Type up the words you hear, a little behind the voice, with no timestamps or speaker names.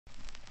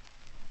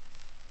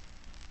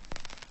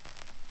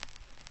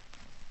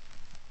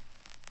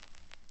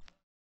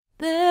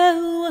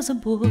was a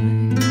boy,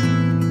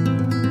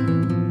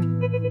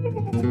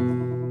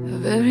 a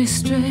very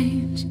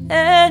strange,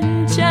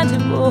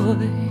 enchanted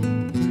boy.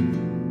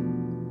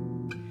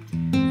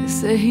 They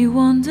say he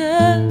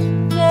wandered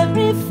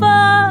very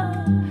far,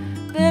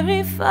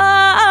 very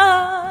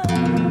far,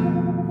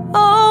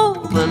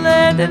 over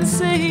land and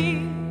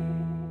sea,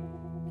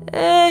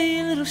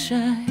 a little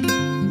shy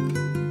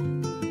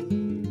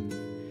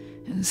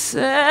and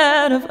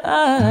sad of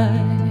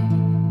eye,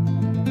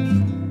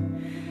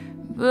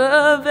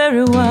 but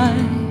very wise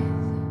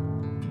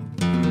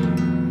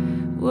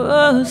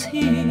was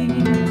he.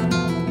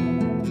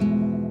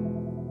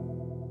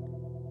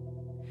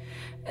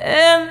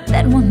 And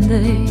then one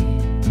day,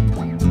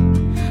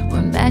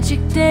 one magic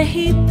day,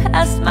 he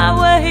passed my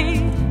way,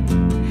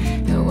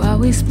 and while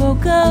we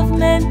spoke of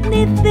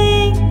many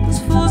things,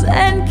 fools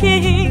and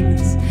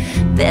kings,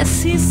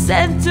 this he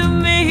said to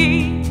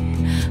me: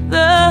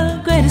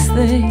 the greatest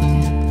thing,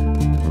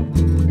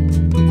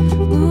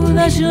 ooh,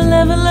 that you'll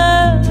ever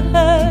learn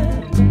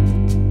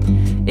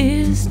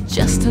is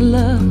just to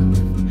love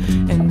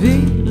and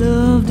be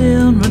loved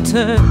in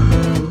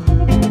return.